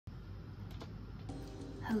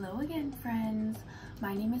Hello again, friends.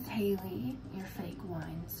 My name is Hailey, your fake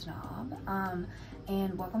wine snob,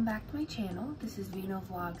 and welcome back to my channel. This is Vino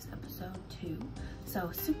Vlogs episode 2, so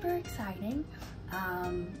super exciting,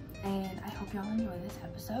 and I hope y'all enjoy this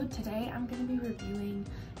episode. Today I'm going to be reviewing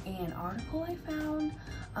an article I found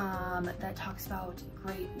that talks about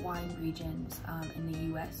great wine regions in the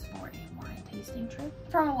US for a wine tasting trip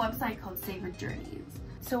from a website called Savor Journeys.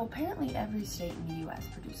 So apparently every state in the US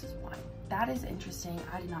produces wine. That is interesting.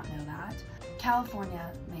 I did not know that.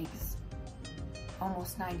 California makes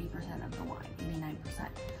almost 90% of the wine,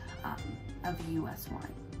 89% of the US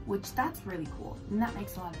wine, which that's really cool. And that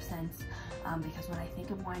makes a lot of sense because when I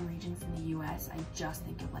think of wine regions in the US, I just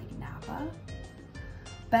think of like Napa.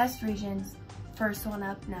 Best regions, first one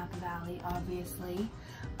up, Napa Valley, obviously.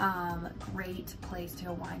 Great place to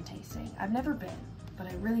go wine tasting. I've never been, but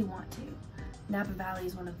I really want to. Napa Valley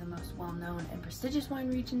is one of the most well-known and prestigious wine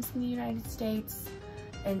regions in the United States,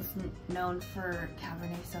 and it's known for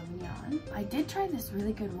Cabernet Sauvignon. I did try this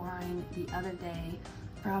really good wine the other day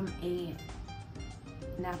from a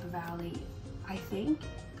Napa Valley, I think,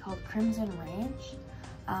 called Crimson Ranch.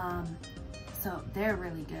 So they're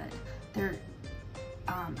really good. They're,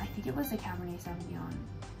 I think it was a Cabernet Sauvignon.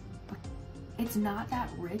 It's not that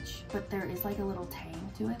rich, but there is like a little tang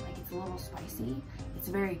to it, like it's a little spicy. It's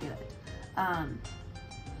very good.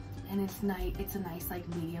 And it's nice. It's a nice like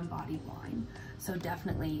medium bodied wine. So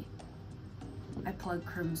definitely I plug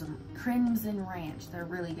Crimson Ranch. They're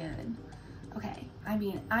really good. Okay, I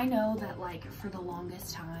mean, I know that like for the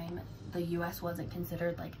longest time the US wasn't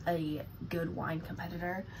considered like a good wine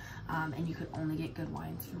competitor, and you could only get good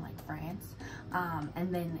wines from like France.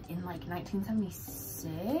 And then in like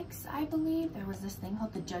 1976, I believe, there was this thing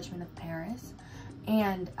called the Judgment of Paris,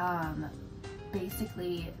 and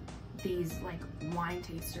basically these like wine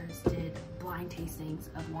tasters did blind tastings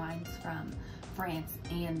of wines from France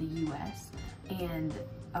and the US, and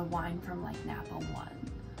a wine from like Napa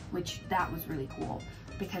won, which that was really cool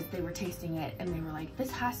because they were tasting it and they were like, this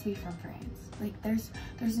has to be from France. Like there's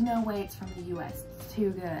no way it's from the US, it's too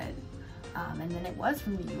good. And then it was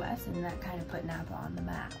from the US, and that kind of put Napa on the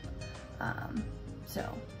map. So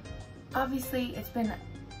obviously it's been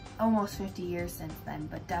almost 50 years since then,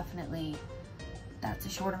 but definitely that's a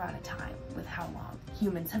short amount of time with how long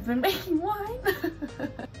humans have been making wine.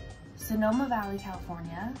 Sonoma Valley,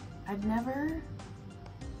 California. I've never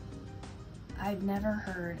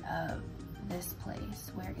heard of this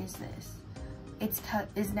place. Where is this?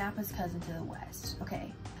 Is Napa's cousin to the west.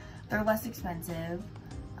 Okay. They're less expensive.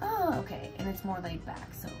 Oh, okay. And it's more laid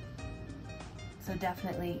back, so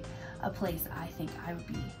definitely a place I think I would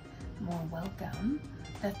be more welcome.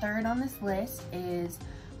 The third on this list is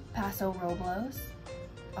Paso Robles.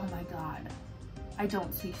 Oh my god, I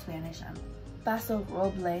don't speak Spanish. Paso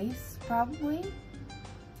Robles, probably.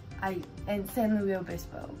 And San Luis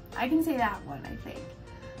Obispo. I can say that one, I think.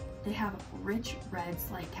 They have rich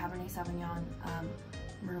reds like Cabernet Sauvignon,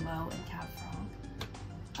 Merlot, and Cab Franc.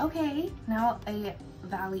 Okay, now a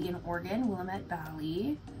valley in Oregon, Willamette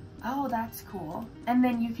Valley. Oh, that's cool. And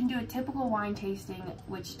then you can do a typical wine tasting,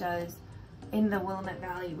 which does in the Willamette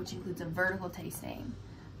Valley, which includes a vertical tasting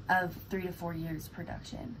of 3 to 4 years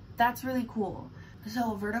production. That's really cool.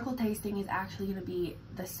 So vertical tasting is actually going to be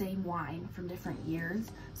the same wine from different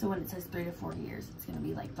years. So when it says 3 to 4 years, it's going to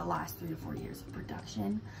be like the last 3 to 4 years of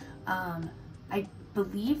production. I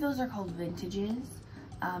believe those are called vintages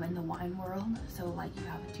in the wine world. So like you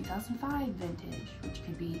have a 2005 vintage, which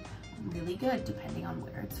could be really good depending on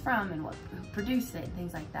where it's from and who produced it and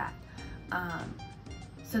things like that.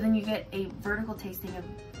 So then you get a vertical tasting of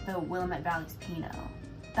the Willamette Valley's Pinot.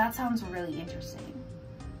 That sounds really interesting.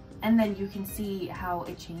 And then you can see how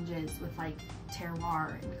it changes with like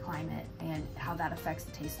terroir and climate and how that affects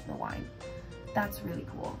the taste of the wine. That's really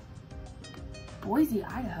cool. Boise,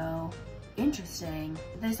 Idaho. Interesting.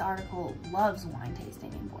 This article loves wine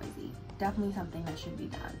tasting in Boise. Definitely something that should be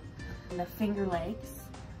done. In the Finger Lakes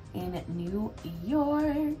in New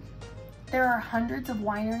York. There are hundreds of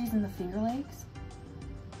wineries in the Finger Lakes.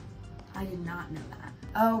 I did not know that.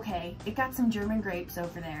 Okay, it got some German grapes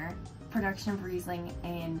over there. Production of Riesling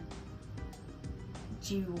and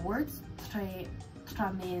Gewürztraminer.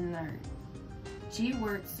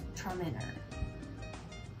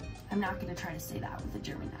 I'm not gonna try to say that with a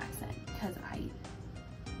German accent because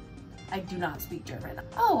I do not speak German.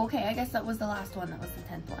 Oh, okay, I guess that was the last one. That was the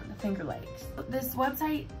 10th one, the Finger Lakes. This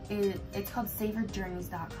website it's called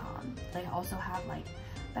savorjourneys.com. They also have like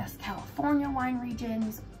best California wine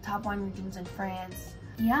regions, top wine regions in France.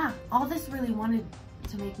 Yeah, all this really wanted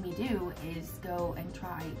to make me do is go and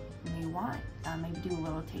try new wine. Maybe do a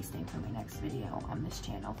little tasting for my next video on this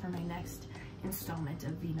channel, for my next installment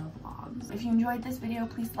of Vino vlogs. If you enjoyed this video,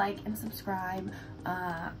 please like and subscribe.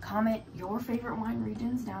 Comment your favorite wine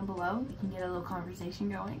regions down below. We can get a little conversation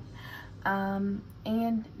going.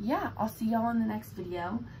 And yeah, I'll see y'all in the next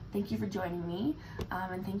video. Thank you for joining me,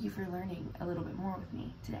 and thank you for learning a little bit more with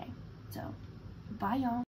me today. So, bye y'all.